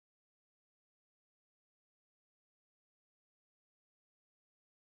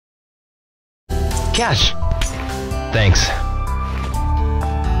cash. Thanks.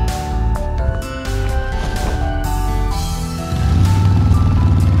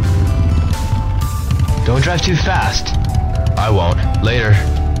 Don't drive too fast. I won't. Later.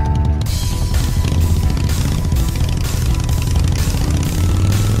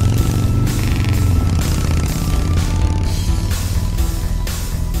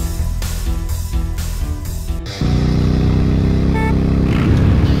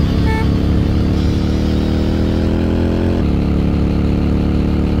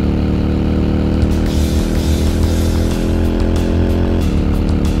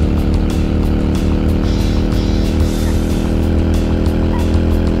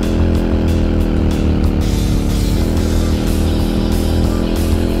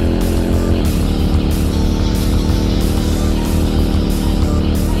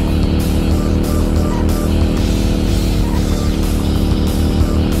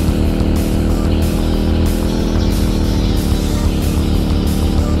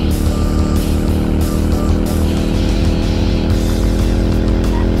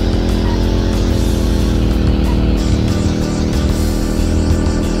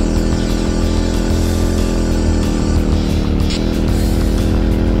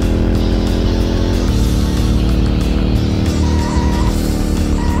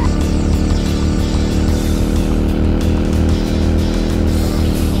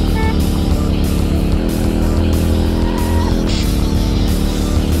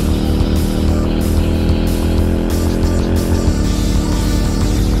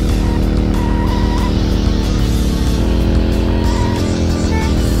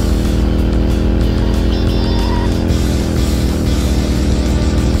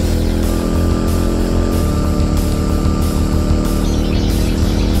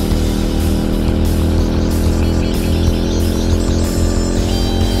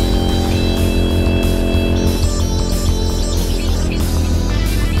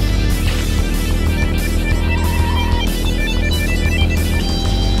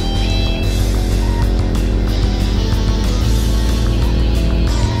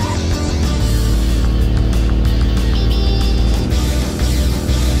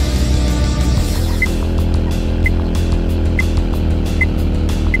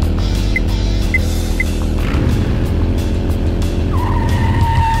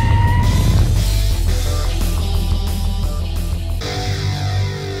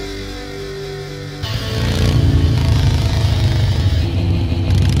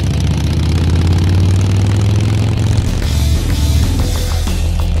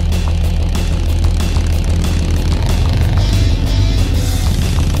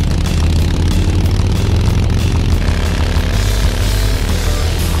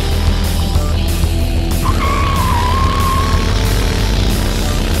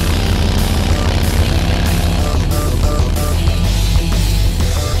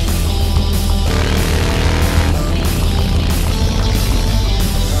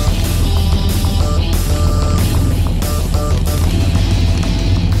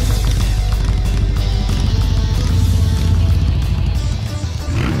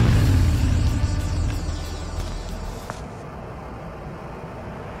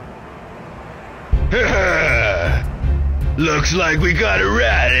 Looks like we got a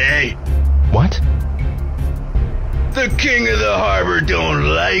rat, eh? What? The king of the harbor don't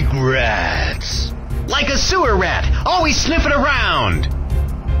like rats. Like a sewer rat, always sniffing around.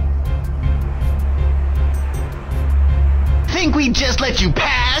 Think we'd just let you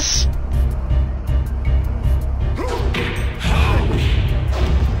pass?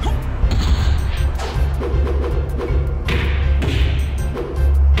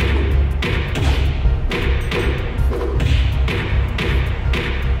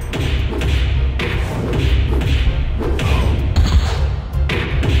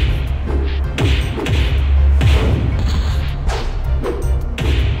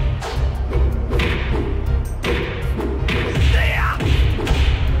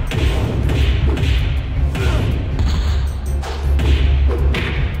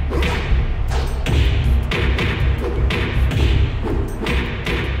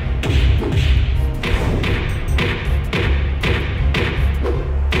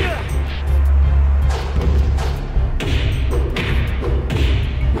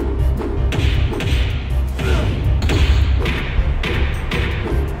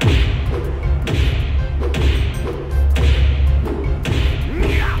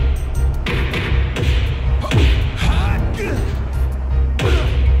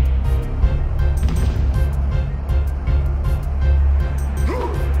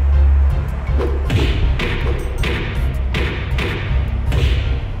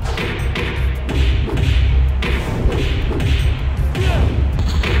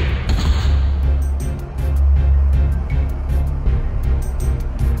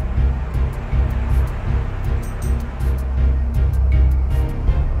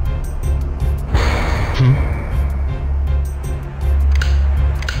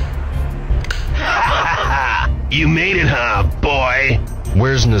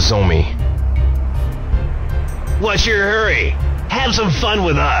 Where's Nozomi? What's your hurry? Have some fun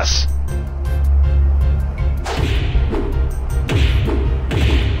with us.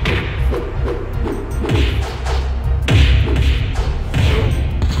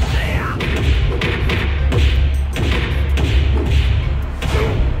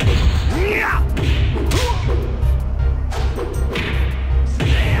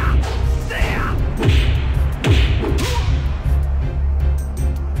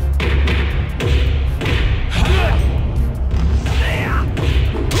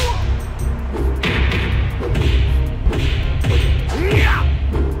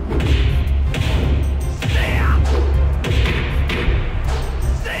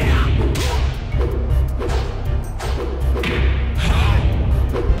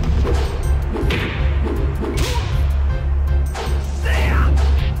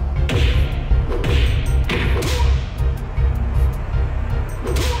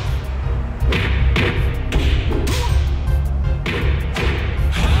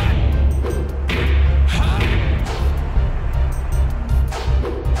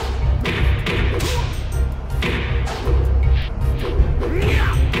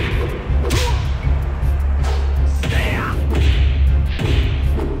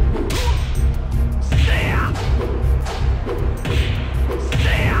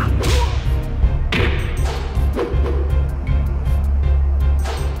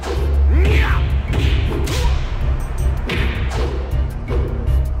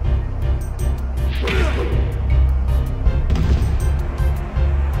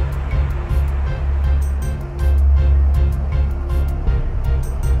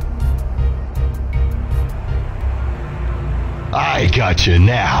 I got you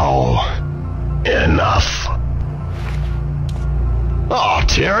now. Enough. Oh,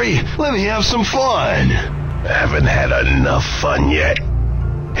 Terry, let me have some fun. Haven't had enough fun yet.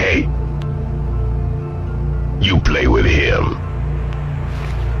 Hey, you play with him.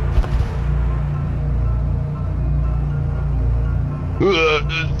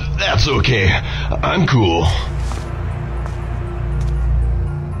 That's okay. I'm cool.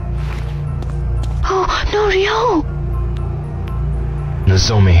 Oh, no, Ryo!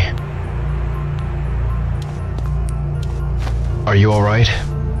 Nozomi. Are you alright?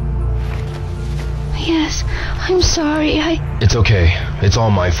 Yes, I'm sorry, It's okay. It's all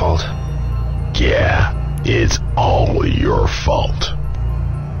my fault. Yeah, it's all your fault.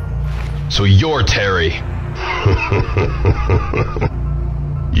 So you're Terry.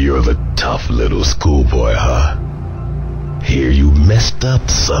 You're the tough little schoolboy, huh? Hear you messed up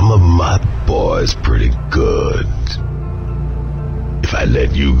some of my boys pretty good. If I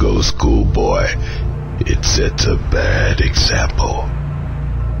let you go, schoolboy, it sets a bad example.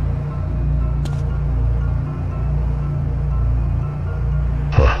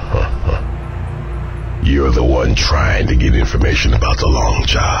 You're the one trying to get information about the Long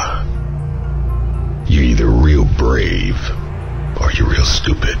Jaw. You're either real brave or you're real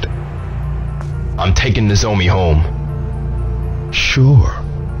stupid. I'm taking Nozomi home. Sure,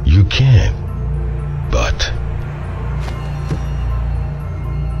 you can, but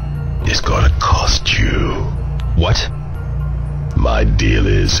it's gonna cost you. What? My deal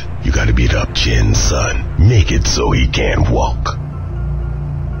is, you gotta beat up Jin's son. Make it so he can't walk.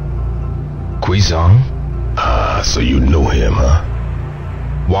 Guizhang? Ah, so you know him, huh?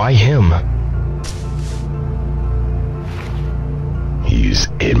 Why him? He's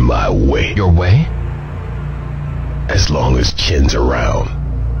in my way. Your way? As long as Jin's around,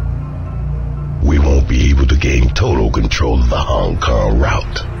 we won't be able to gain total control of the Hong Kong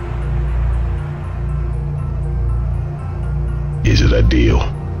route. Is it a deal?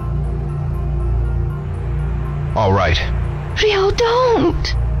 All right. Ryo,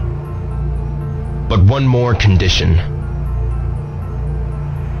 don't! But one more condition.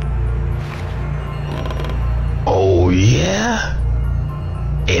 Oh, yeah?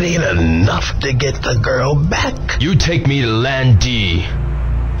 It ain't enough to get the girl back. You take me to Land D.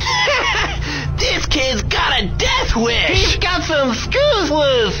 This kid's got a death wish! He's got some screws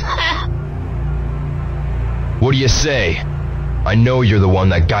loose! What do you say? I know you're the one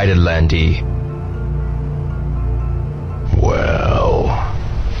that guided Land D. Well,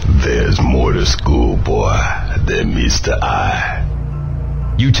 there's more to schoolboy than meets the eye.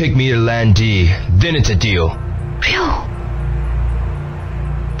 You take me to Land D, then it's a deal. Ryo!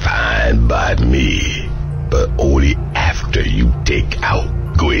 Fine by me, but only after you take out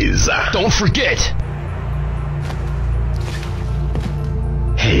Guizhang. Don't forget!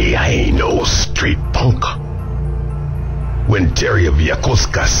 Hey, I ain't no street punk. When Terry of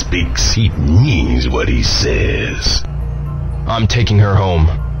Yokosuka speaks, he means what he says. I'm taking her home.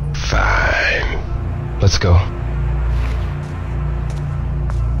 Fine. Let's go.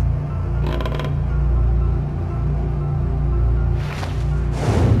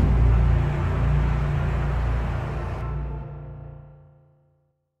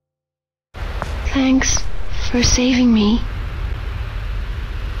 Thanks for saving me.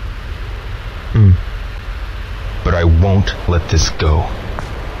 But I won't let this go.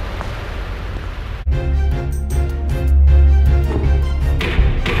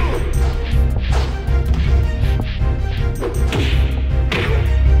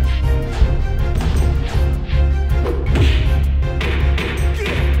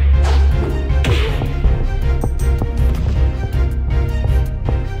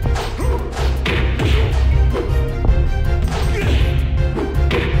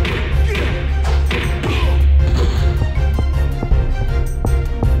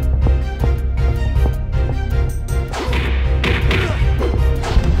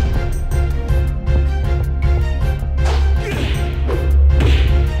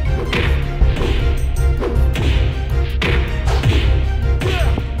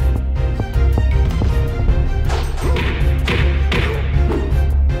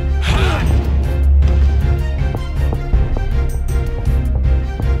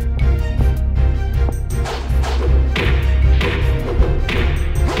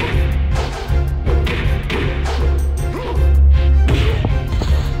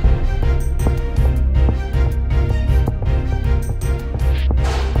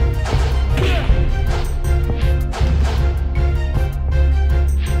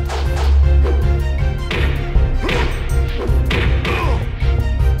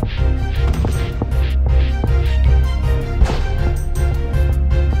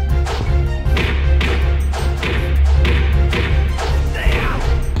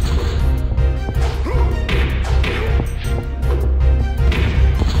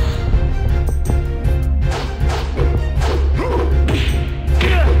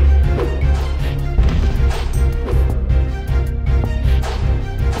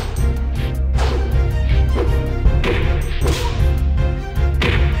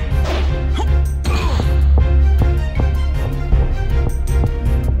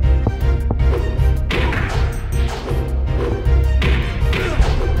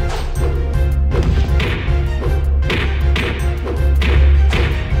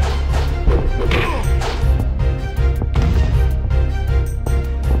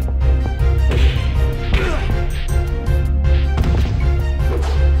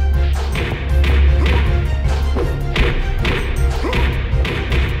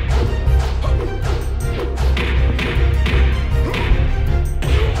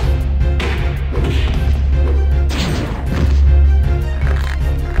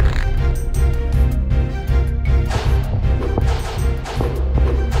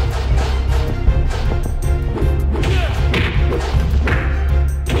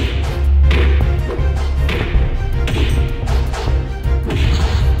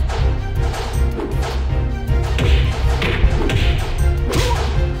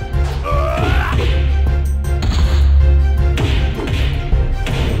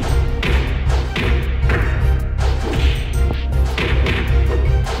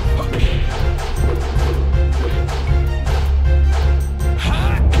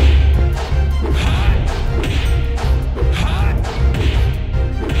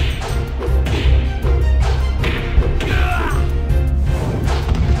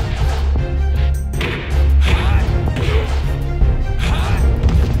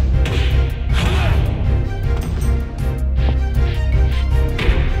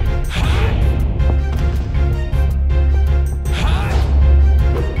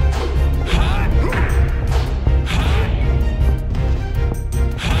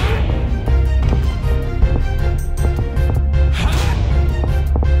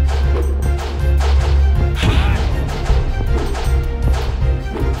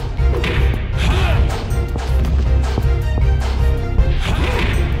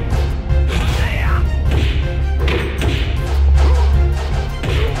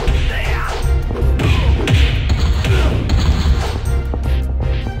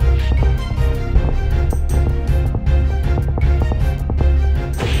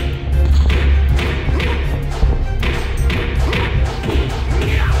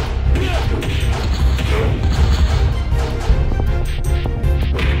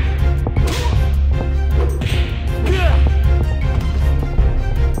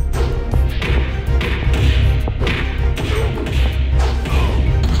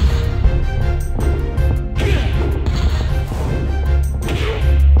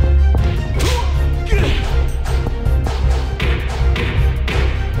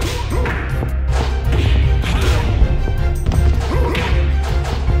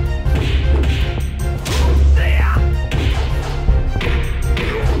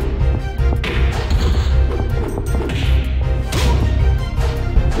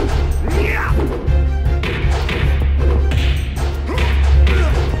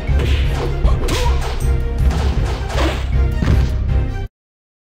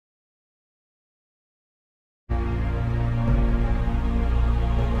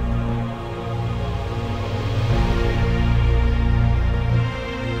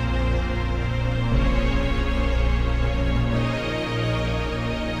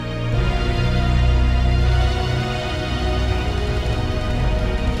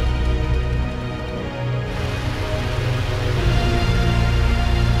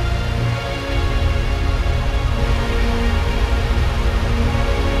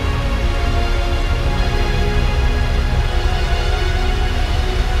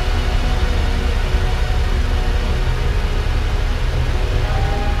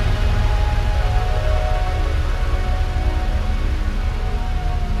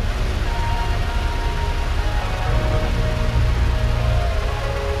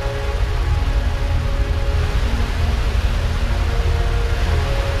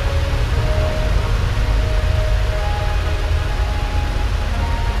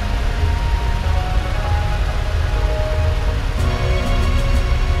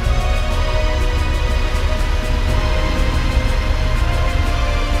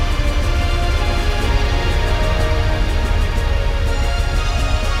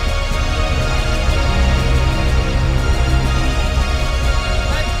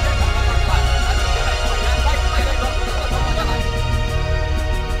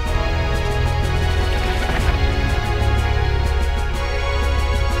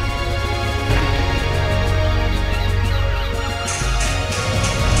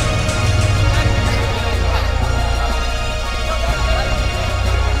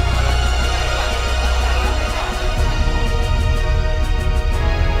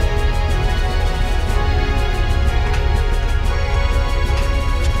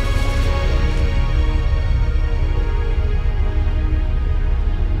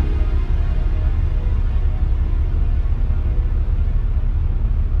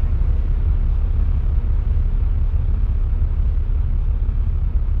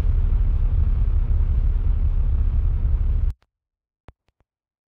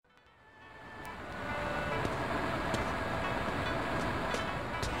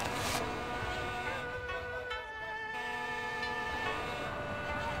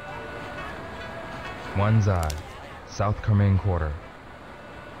 Wanzai, South Carmine Quarter.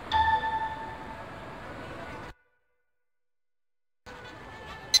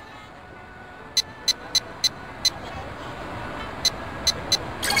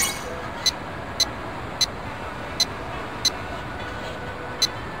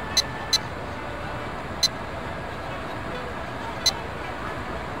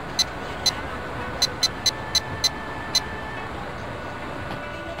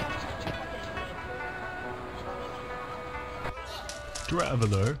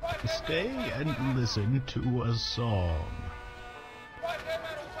 Traveler, stay and listen to a song.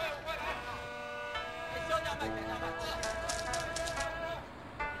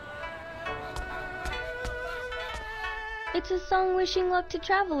 It's a song wishing luck to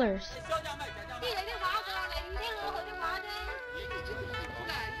travelers.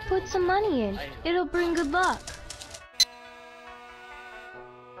 Put some money in. It'll bring good luck.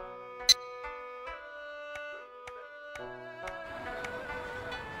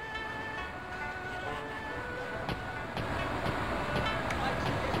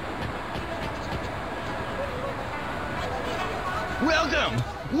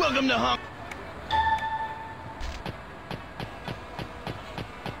 Welcome to Hong.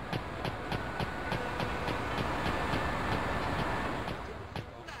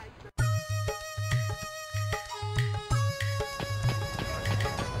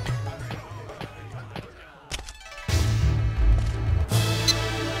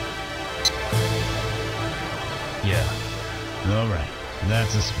 Yeah. All right,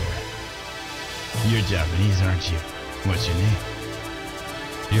 that's a spirit. You're Japanese, aren't you? What's your name?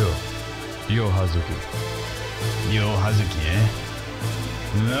 Yo Hazuki. Yo Hazuki, eh?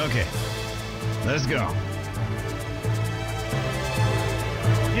 Okay, let's go.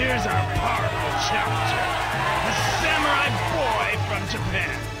 Here's our powerful challenger, the samurai boy from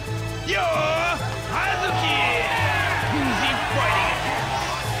Japan. Yo Hazuki! Who's he fighting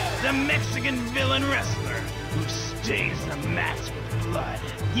against? The Mexican villain wrestler who stains the mats with blood.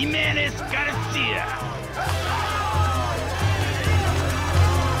 Jimenez Garcia.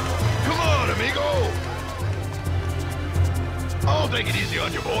 Amigo! Oh, take it easy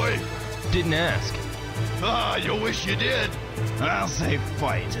on your boy. Didn't ask. Ah, you wish you did. I'll say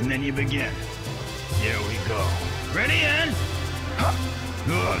fight, and then you begin. Here we go. Ready, and... Huh.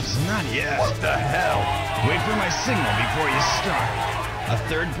 Oops, not yet. What the hell? Wait for my signal before you start. A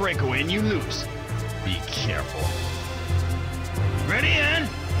third breakaway and you lose. Be careful. Ready, and...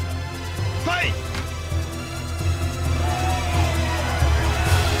 Fight!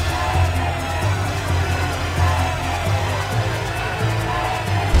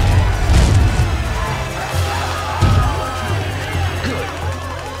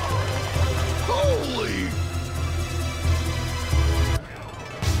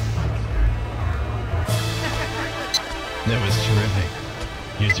 That was terrific.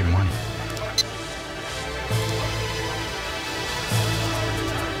 Here's your money.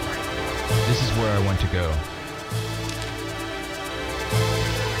 This is where I want to go.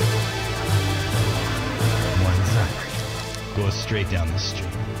 One side. Go straight down the street.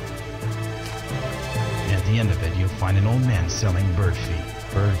 At the end of it, you'll find an old man selling bird feed.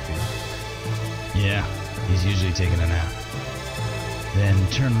 Bird feed. Yeah, he's usually taking a nap. Then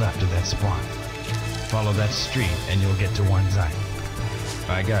turn left at that spot. Follow that street and you'll get to Wanzai.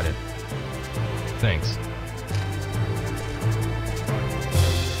 I got it. Thanks.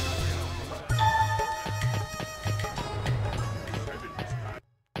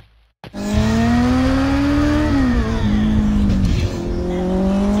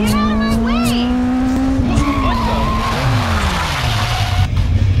 Get out of my way! What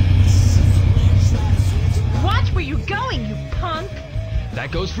the? Watch where you're going, you punk!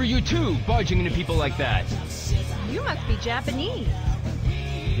 That goes for you too, barging into people like that. You must be Japanese.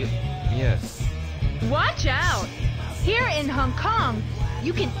 Yes. Watch out! Here in Hong Kong,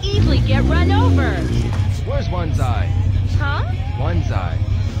 you can easily get run over. Where's Wanzai? Huh? Wanzai.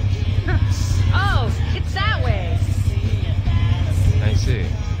 Oh, it's that way. I see.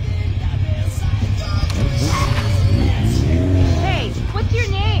 Hey, what's your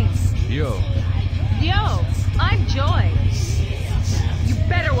name? Yo. Yo, I'm Joy. You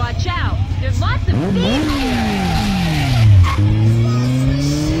better watch out. There's lots of thieves here.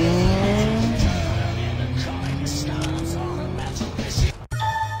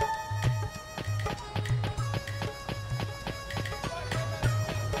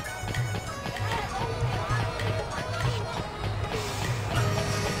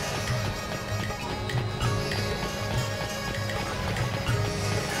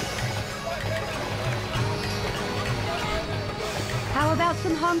 How about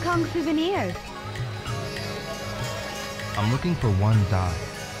some Hong Kong souvenirs? I'm looking for one's eye.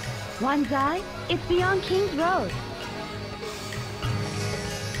 One's eye? It's beyond King's Road.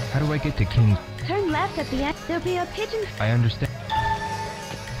 How do I get to King's? Turn left at the end. There'll be a pigeon. I understand.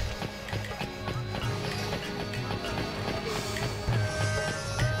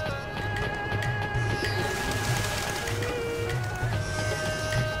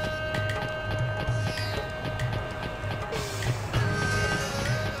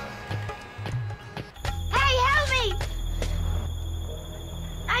 Hey, help me!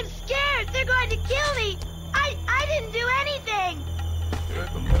 I'm scared. They're going to kill me. I didn't do anything.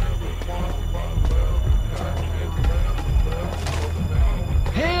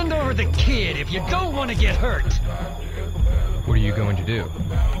 Hand over the kid if you don't want to get hurt. What are you going to do?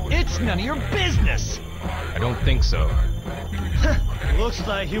 It's none of your business. I don't think so. Looks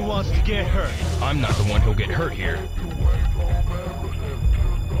like he wants to get hurt. I'm not the one who'll get hurt here.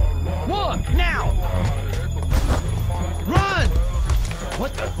 One, now! Run!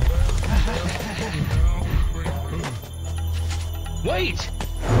 What the? Wait!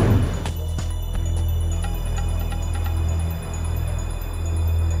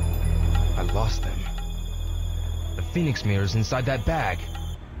 I lost them. The Phoenix mirror's inside that bag.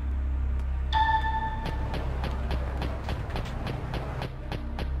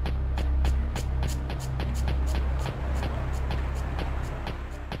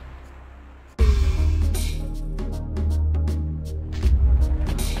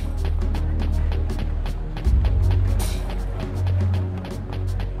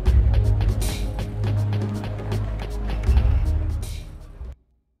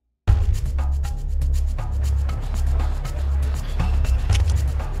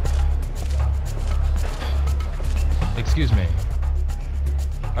 Excuse me.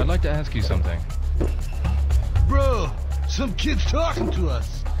 I'd like to ask you something. Bro, some kid's talking to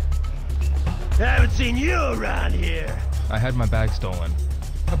us. Haven't seen you around here. I had my bag stolen.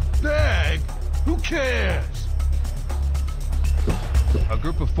 A bag? Who cares? A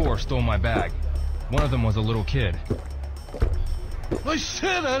group of 4 stole my bag. One of them was a little kid. I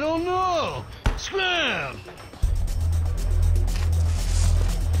said I don't know. Scram!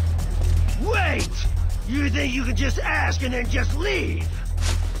 Wait! You think you can just ask and then just leave?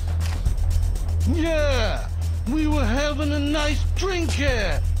 Yeah, we were having a nice drink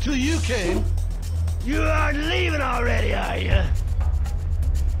here till you came. You aren't leaving already, are you?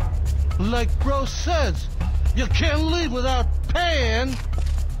 Like bro says, you can't leave without paying.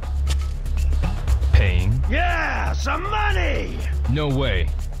 Paying? Yeah, some money! No way.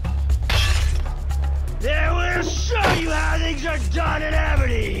 Then we'll show you how things are done in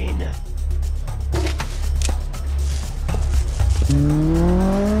Aberdeen!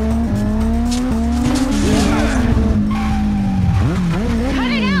 Cut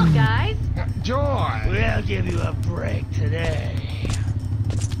it out, guys! Joy! We'll give you a break today.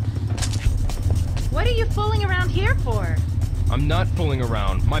 What are you fooling around here for? I'm not fooling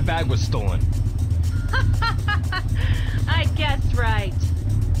around. My bag was stolen. I guessed right.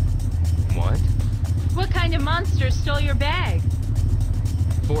 What? What kind of monster stole your bag?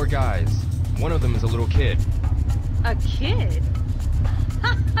 4 guys. One of them is a little kid. A kid?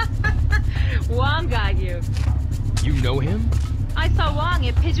 Wong got you. You know him? I saw Wong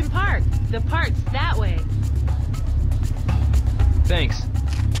at Pigeon Park. The park's that way. Thanks.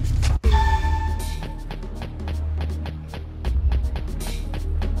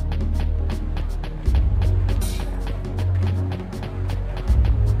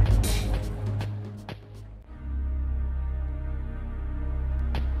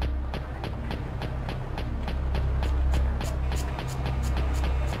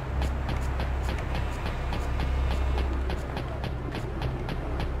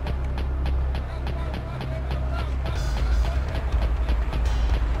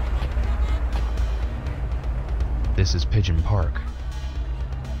 This is Pigeon Park.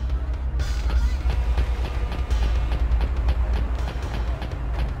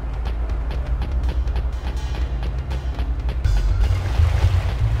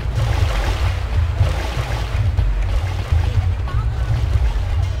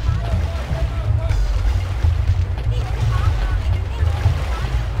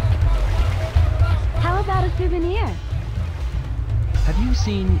 How about a souvenir? Have you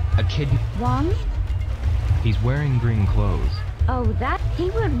seen a kid? Wong? He's wearing green clothes. Oh, that? He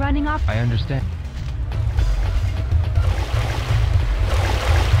went running off. I understand.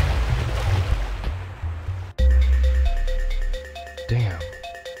 Damn.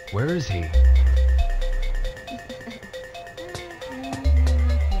 Where is he?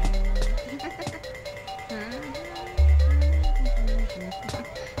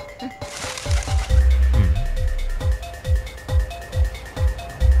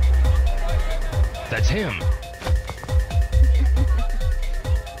 him.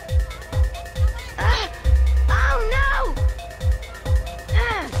 Oh no!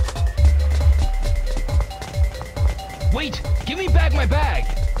 Wait! Give me back my bag!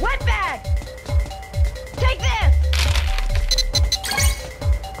 What bag? Take this!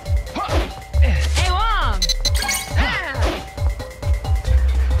 Hey, Wong!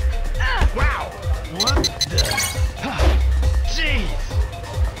 Wow! What the? Jeez!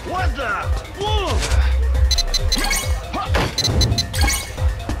 What the? Whoa!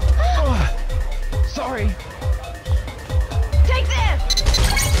 Sorry. Take this!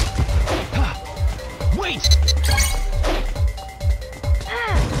 Wait!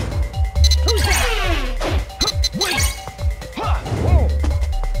 Who's that? Wait!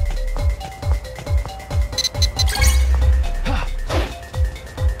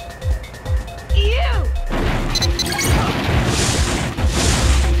 You!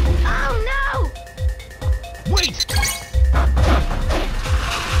 Oh no! Wait!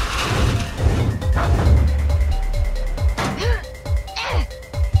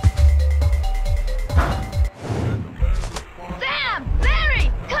 Sam! Barry!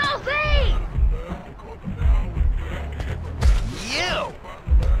 Kelsey! You!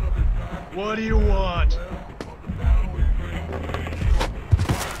 What do you want?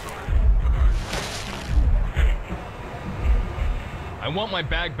 I want my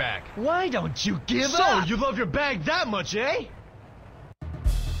bag back. Why don't you give up? So, you love your bag that much, eh?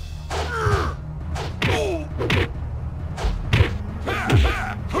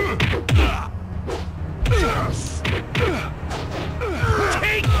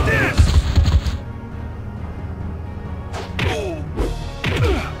 Take this!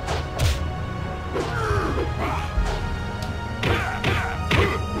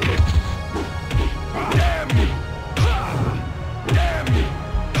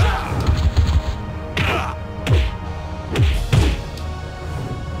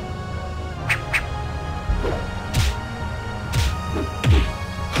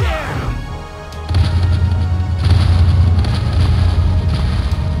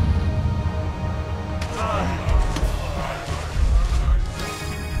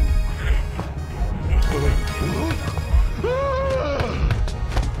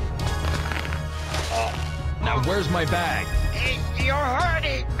 Now where's my bag? You're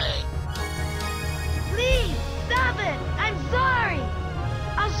hurting me! Please, stop it! I'm sorry!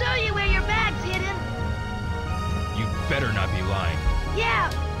 I'll show you where your bag's hidden. You better not be lying.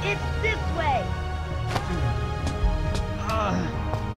 Yeah, it's